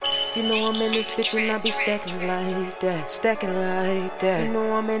You know I'm in this bitch and I be stacking like that, stacking like that. You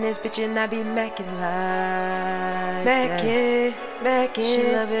know I'm in this bitch and I be macking like that. Mackin'.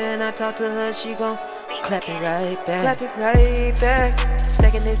 She love it and I talk to her, she gon' clap it right back, clap it right back.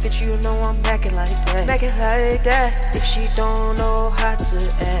 Stacking this bitch, you know I'm macking like that, macking like that. If she don't know how to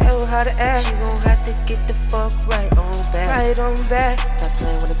act, she gon' have to get the fuck right on back, right on back. Not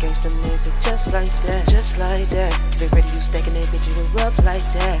playing with a gangsta nigga, just like that, just like that. Get ready, you stacking that bitch, you rough like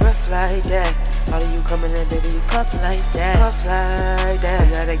that, rough like that. All of you coming in, baby, you cuff like that, cuff like that.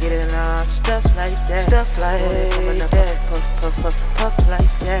 You gotta get it on stuff like that, stuff like that. Puff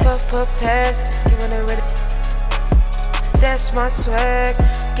like that, puff pass. You wanna ready? That's my swag.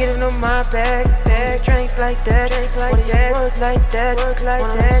 Get it on my bag. Drink like that, work like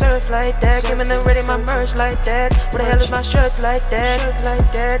that, surf like that. Give me the ready, my merch like that. What the hell is my shirt like that?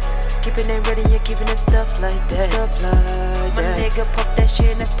 Keeping it ready, you're keeping it stuff like that, My nigga puff that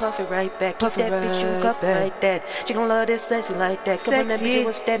shit and puff it right back. Puff that bitch, you cuff like that. She gon' love this sexy like that. Come on, that bitch, you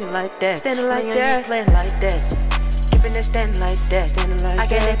was standing like that, standing like that, playing like that. Keeping it stand like that, I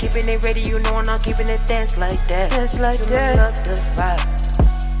got it, keeping it ready, you know I'm not keeping it dance like that, dance like that. Love the vibe.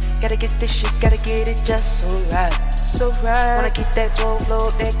 Gotta get this shit, gotta get it just so right, so right. Wanna keep that flow,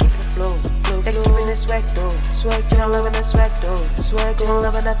 that keep it flow, that keeping it swag though, swag. You know loving that swag though, swag. You know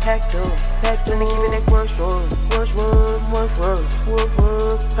loving that pack though, pack though. And keeping it work.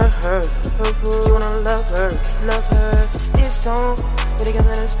 Her. You wanna love her. This song, we got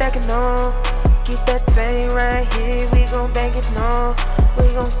nothing stacking on. Keep that thing right here, we gon' bang it on. We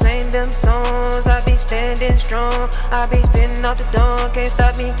gon' sing them songs, I be standing strong. I be spinning off the dawn, can't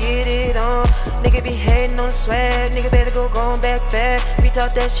stop me, get it on. Nigga be hating on the swag, nigga better go back. If you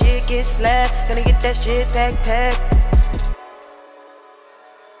talk that shit, get slapped. Gonna get that shit pack.